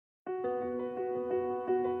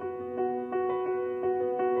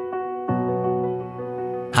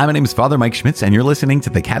Hi, my name is Father Mike Schmitz, and you're listening to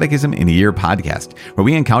the Catechism in a Year podcast, where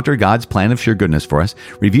we encounter God's plan of sheer goodness for us,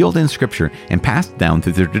 revealed in Scripture and passed down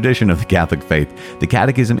through the tradition of the Catholic faith. The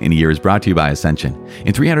Catechism in a Year is brought to you by Ascension.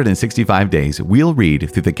 In 365 days, we'll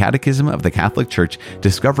read through the Catechism of the Catholic Church,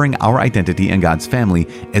 discovering our identity in God's family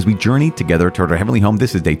as we journey together toward our heavenly home.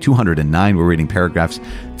 This is day 209. We're reading paragraphs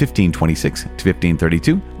 1526 to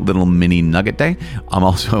 1532, little mini nugget day. I'm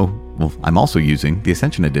also using the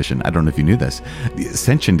Ascension edition. I don't know if you knew this. The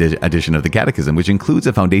Ascension edition of the Catechism, which includes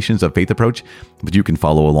a Foundations of Faith approach, but you can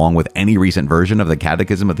follow along with any recent version of the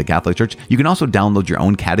Catechism of the Catholic Church. You can also download your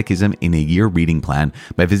own Catechism in a Year reading plan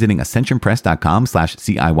by visiting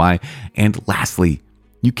ascensionpress.com/CIY. And lastly,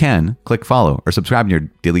 you can click follow or subscribe in your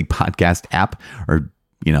daily podcast app or,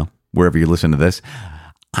 wherever you listen to this.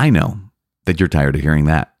 I know that you're tired of hearing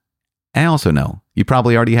that. I also know you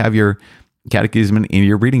probably already have your Catechism in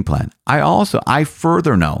your reading plan. I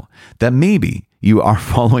further know that maybe you are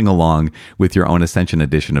following along with your own Ascension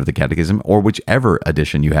edition of the Catechism or whichever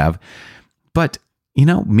edition you have. But,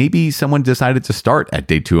 maybe someone decided to start at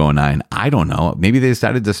day 209. I don't know. Maybe they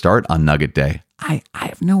decided to start on Nugget Day. I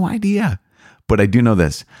have no idea. But I do know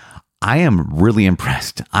this. I am really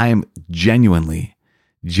impressed. I am genuinely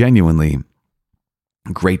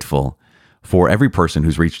grateful for every person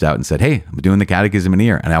who's reached out and said, "Hey, I'm doing the Catechism in a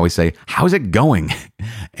Year." And I always say, "How's it going?"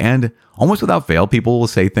 And almost without fail, people will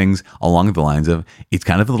say things along the lines of, "It's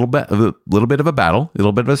kind of a little bit of a battle, a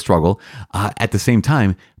little bit of a struggle." At the same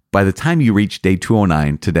time, by the time you reach day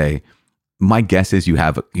 209 today, my guess is you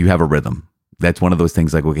have a rhythm. That's one of those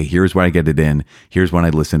things like, okay, here's where I get it in. Here's when I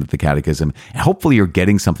listen to the Catechism. And hopefully you're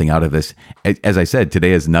getting something out of this. As I said,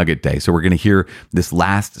 today is Nugget Day. So we're going to hear this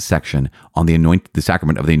last section on the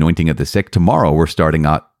sacrament of the anointing of the sick. Tomorrow, we're starting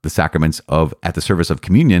out the sacraments at the service of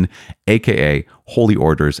communion, aka holy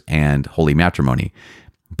orders and holy matrimony.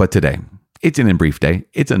 But today, it's an in brief day.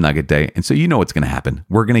 It's a Nugget Day. And so you know what's going to happen.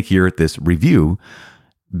 We're going to hear this review,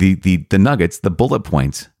 the nuggets, the bullet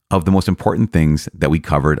points of the most important things that we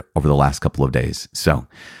covered over the last couple of days. So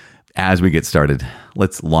as we get started,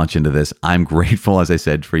 let's launch into this. I'm grateful, as I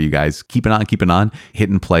said, for you guys keeping on, hit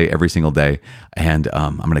and play every single day. And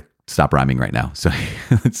I'm going to stop rhyming right now. So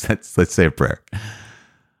let's say a prayer.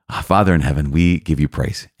 Father in heaven, we give you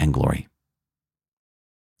praise and glory.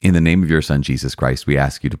 In the name of your Son, Jesus Christ, we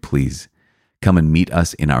ask you to please come and meet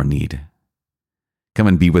us in our need. Come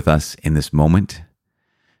and be with us in this moment.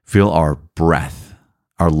 Fill our breath,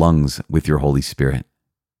 our lungs with your Holy Spirit.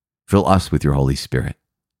 Fill us with your Holy Spirit.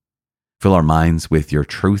 Fill our minds with your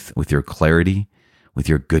truth, with your clarity, with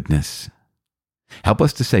your goodness. Help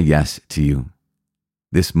us to say yes to you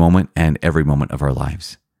this moment and every moment of our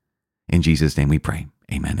lives. In Jesus' name we pray.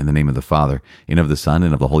 Amen. In the name of the Father, and of the Son,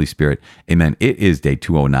 and of the Holy Spirit. Amen. It is day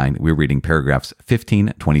 209. We're reading paragraphs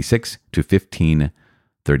 1526 to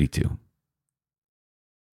 1532.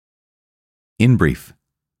 In brief,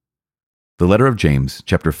 the letter of James,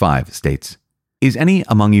 chapter 5, states, "Is any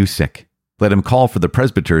among you sick? Let him call for the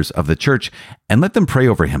presbyters of the church, and let them pray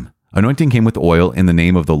over him, anointing him with oil in the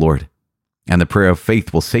name of the Lord. And the prayer of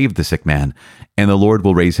faith will save the sick man, and the Lord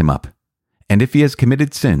will raise him up. And if he has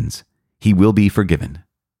committed sins, he will be forgiven."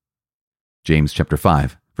 James chapter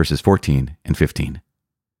 5, verses 14 and 15.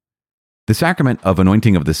 The sacrament of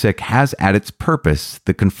anointing of the sick has at its purpose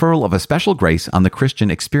the conferral of a special grace on the Christian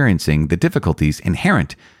experiencing the difficulties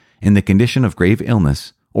inherent in the condition of grave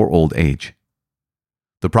illness or old age.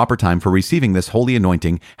 The proper time for receiving this holy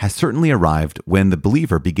anointing has certainly arrived when the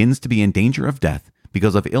believer begins to be in danger of death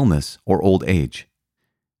because of illness or old age.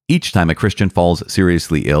 Each time a Christian falls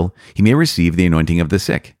seriously ill, he may receive the anointing of the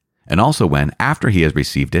sick, and also when, after he has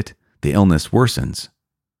received it, the illness worsens.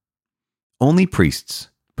 Only priests,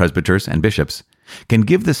 presbyters, and bishops can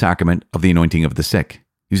give the sacrament of the anointing of the sick,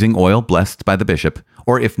 using oil blessed by the bishop,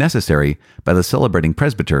 or if necessary, by the celebrating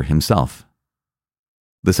presbyter himself.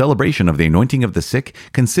 The celebration of the anointing of the sick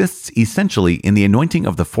consists essentially in the anointing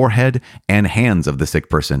of the forehead and hands of the sick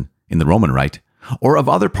person in the Roman rite, or of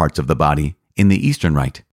other parts of the body in the Eastern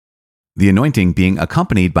rite. The anointing being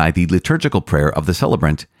accompanied by the liturgical prayer of the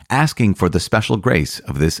celebrant, asking for the special grace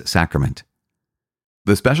of this sacrament.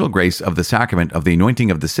 The special grace of the sacrament of the anointing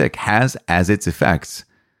of the sick has as its effects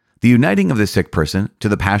the uniting of the sick person to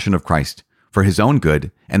the passion of Christ, for his own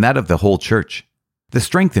good and that of the whole church, the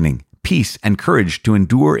strengthening, peace, and courage to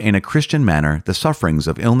endure in a Christian manner the sufferings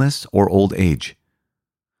of illness or old age,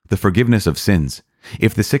 the forgiveness of sins,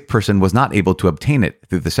 if the sick person was not able to obtain it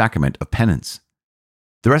through the sacrament of penance,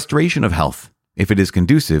 the restoration of health, if it is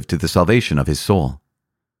conducive to the salvation of his soul,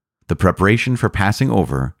 the preparation for passing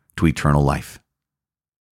over to eternal life.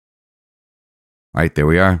 Right, there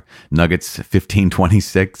we are. Nuggets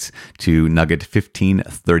 1526 to Nugget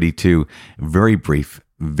 1532. Very brief,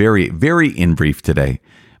 very, very in brief today.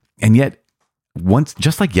 And yet,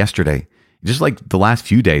 just like yesterday, just like the last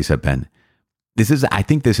few days have been, I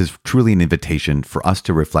think this is truly an invitation for us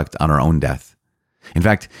to reflect on our own death. In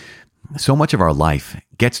fact, so much of our life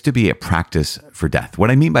gets to be a practice for death.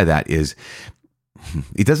 What I mean by that is,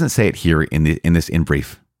 it doesn't say it here in this in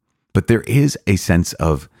brief, but there is a sense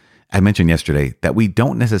of, I mentioned yesterday, that we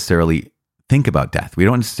don't necessarily think about death. We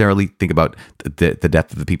don't necessarily think about the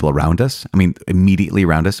death of the people around us. I mean, immediately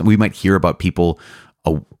around us. We might hear about people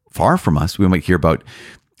far from us. We might hear about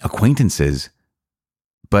acquaintances.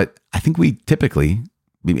 But I think we typically,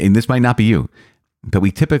 and this might not be you, but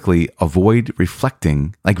we typically avoid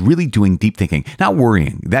reflecting, like really doing deep thinking, not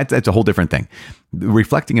worrying. That's a whole different thing.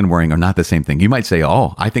 Reflecting and worrying are not the same thing. You might say,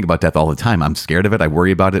 oh, I think about death all the time. I'm scared of it. I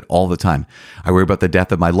worry about it all the time. I worry about the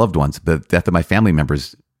death of my loved ones, the death of my family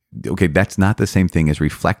members. Okay, that's not the same thing as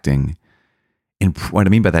reflecting. And what I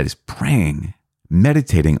mean by that is praying,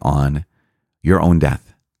 meditating on your own death.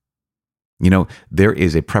 You know, there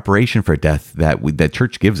is a preparation for death that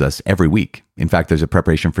church gives us every week. In fact, there's a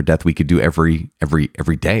preparation for death we could do every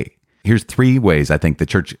day. Here's 3 ways I think the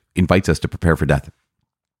church invites us to prepare for death.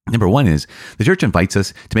 Number 1 is the church invites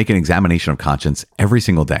us to make an examination of conscience every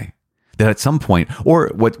single day. That at some point, or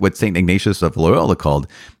what St. Ignatius of Loyola called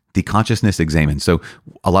the consciousness examen. So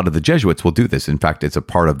a lot of the Jesuits will do this. In fact, it's a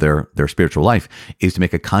part of their spiritual life, is to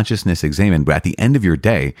make a consciousness examen. But at the end of your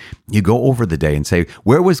day, you go over the day and say,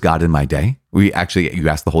 where was God in my day? You ask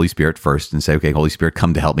the Holy Spirit first and say, okay, Holy Spirit,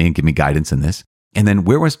 come to help me and give me guidance in this. And then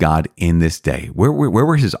where was God in this day? Where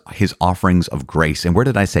were his offerings of grace? And where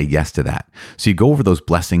did I say yes to that? So you go over those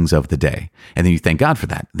blessings of the day, and then you thank God for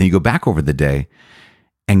that. Then you go back over the day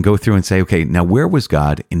and go through and say, okay, now where was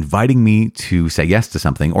God inviting me to say yes to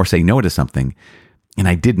something or say no to something, and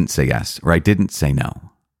I didn't say yes or I didn't say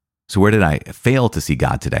no? So where did I fail to see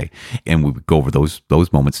God today? And we go over those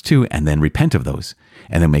moments too, and then repent of those,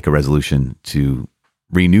 and then make a resolution to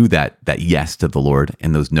renew that yes to the Lord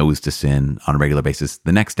and those no's to sin on a regular basis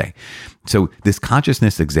the next day. So this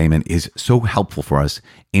consciousness examen is so helpful for us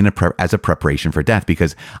as a preparation for death,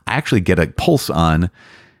 because I actually get a pulse on,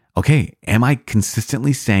 okay, am I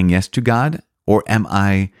consistently saying yes to God, or am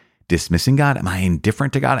I dismissing God? Am I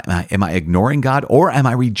indifferent to God? Am I ignoring God, or am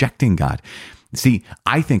I rejecting God? See,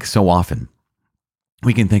 I think so often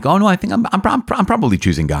we can think, oh no, I think I'm probably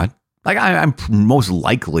choosing God. Like I'm most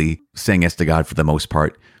likely saying yes to God for the most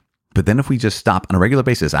part. But then if we just stop on a regular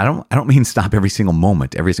basis, I don't mean stop every single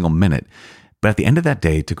moment, every single minute, but at the end of that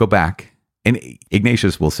day to go back. And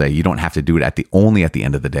Ignatius will say you don't have to do it only at the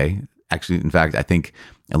end of the day. Actually, in fact, I think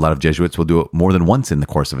a lot of Jesuits will do it more than once in the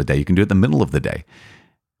course of a day. You can do it in the middle of the day.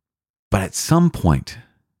 But at some point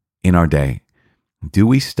in our day, do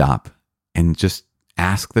we stop and just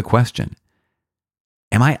ask the question,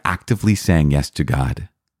 am I actively saying yes to God?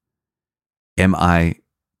 Am I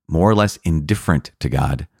more or less indifferent to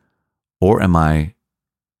God? Or am I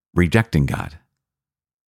rejecting God?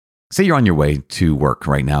 Say you're on your way to work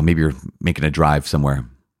right now. Maybe you're making a drive somewhere.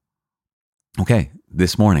 Okay,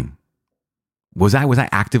 this morning, was I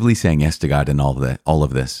actively saying yes to God in all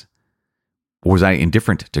of this? Or was I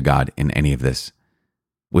indifferent to God in any of this?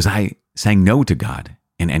 Was I saying no to God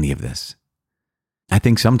in any of this? I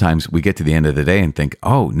think sometimes we get to the end of the day and think,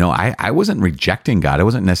 oh, no, I wasn't rejecting God. I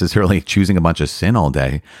wasn't necessarily choosing a bunch of sin all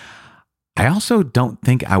day. I also don't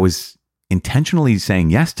think I was intentionally saying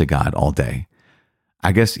yes to God all day.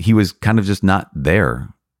 I guess he was kind of just not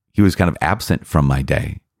there. He was kind of absent from my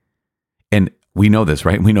day. And we know this,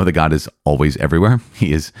 right? We know that God is always everywhere.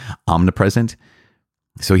 He is omnipresent.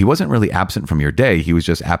 So he wasn't really absent from your day. He was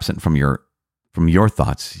just absent from your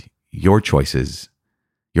thoughts, your choices,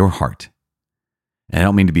 your heart. And I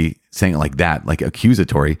don't mean to be saying it like that, like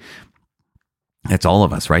accusatory. That's all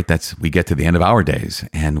of us, right? We get to the end of our days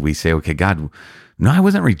and we say, okay, God, no, I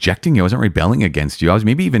wasn't rejecting you. I wasn't rebelling against you. I was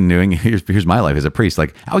maybe even doing, here's my life as a priest.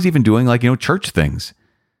 Like I was even doing church things.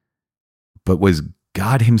 But was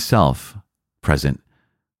God himself present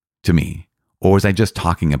to me? Or was I just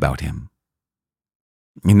talking about him?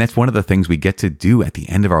 And that's one of the things we get to do at the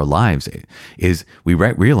end of our lives is we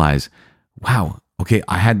realize, wow, okay,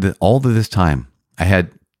 I had all of this time. I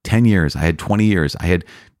had 10 years. I had 20 years. I had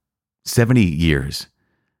 70 years.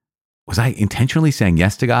 Was I intentionally saying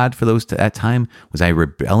yes to God for that time? Was I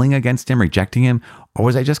rebelling against him, rejecting him? Or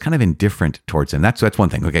was I just kind of indifferent towards him? That's one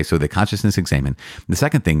thing. Okay, so the consciousness examen. The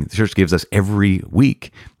second thing the church gives us every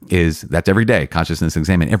week that's every day, consciousness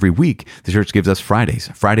examen. Every week, the church gives us Fridays.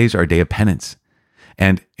 Fridays are a day of penance.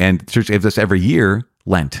 And the church gives us every year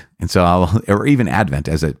Lent. And so or even Advent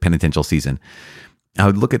as a penitential season. I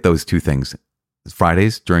would look at those two things,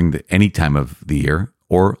 Fridays during any time of the year,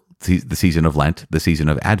 or the season of Lent, the season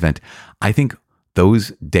of Advent. I think those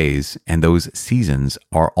days and those seasons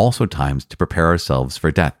are also times to prepare ourselves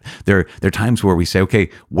for death. They're times where we say, okay,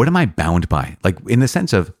 what am I bound by? Like in the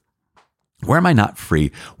sense of, where am I not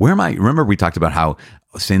free? Remember we talked about how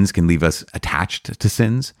sins can leave us attached to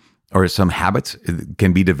sins, or some habits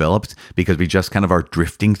can be developed because we just kind of are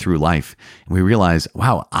drifting through life. And we realize,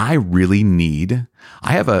 wow, I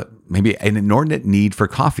have maybe an inordinate need for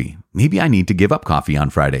coffee. Maybe I need to give up coffee on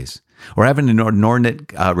Fridays, or I have an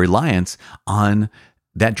inordinate reliance on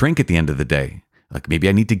that drink at the end of the day. Like maybe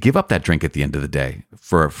I need to give up that drink at the end of the day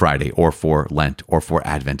for Friday or for Lent or for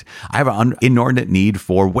Advent. I have an inordinate need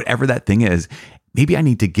for whatever that thing is. Maybe I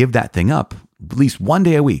need to give that thing up at least one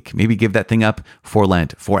day a week. Maybe give that thing up for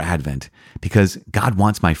Lent, for Advent, because God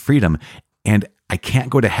wants my freedom. And I can't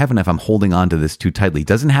go to heaven if I'm holding on to this too tightly. It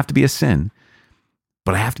doesn't have to be a sin,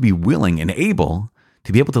 but I have to be willing and able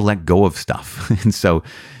to be able to let go of stuff. And so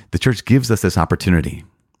the church gives us this opportunity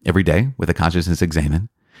every day with a consciousness examen,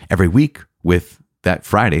 every week with that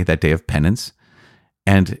Friday, that day of penance,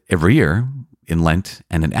 and every year in Lent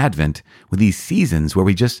and in Advent with these seasons where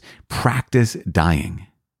we just practice dying,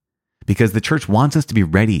 because the church wants us to be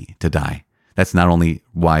ready to die. That's not only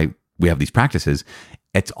why we have these practices,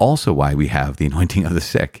 it's also why we have the anointing of the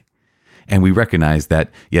sick. And we recognize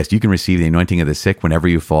that, yes, you can receive the anointing of the sick whenever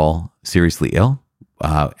you fall seriously ill,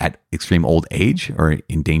 at extreme old age, or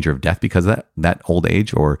in danger of death because of that old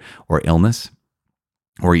age or illness,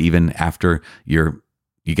 or even after you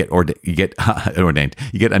get ordained, you get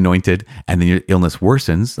anointed, and then your illness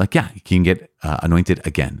worsens. Like, yeah, you can get anointed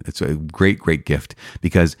again. It's a great, great gift,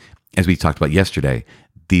 because as we talked about yesterday,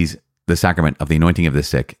 the sacrament of the anointing of the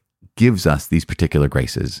sick gives us these particular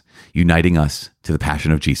graces, uniting us to the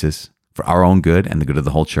passion of Jesus for our own good and the good of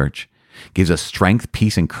the whole church, gives us strength,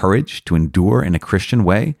 peace, and courage to endure in a Christian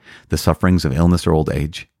way the sufferings of illness or old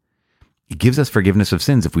age. It gives us forgiveness of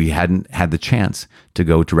sins if we hadn't had the chance to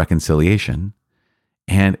go to reconciliation.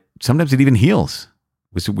 And sometimes it even heals,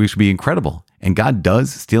 which should be incredible. And God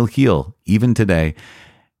does still heal even today.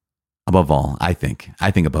 Above all, I think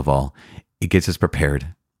above all, it gets us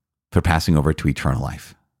prepared for passing over to eternal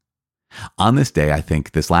life. On this day, I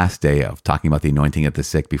think this last day of talking about the anointing of the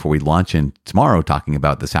sick, before we launch in tomorrow talking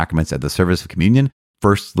about the sacraments at the service of communion,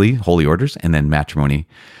 firstly, holy orders, and then matrimony,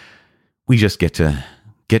 we just get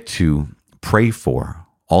to pray for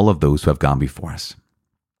all of those who have gone before us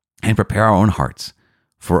and prepare our own hearts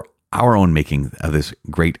for our own making of this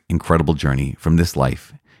great, incredible journey from this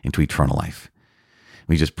life into eternal life.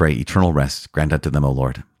 We just pray eternal rest grant unto them, O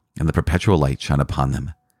Lord, and the perpetual light shine upon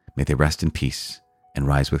them. May they rest in peace and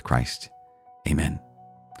rise with Christ. Amen.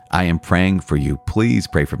 I am praying for you. Please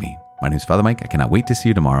pray for me. My name is Father Mike. I cannot wait to see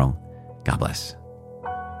you tomorrow. God bless.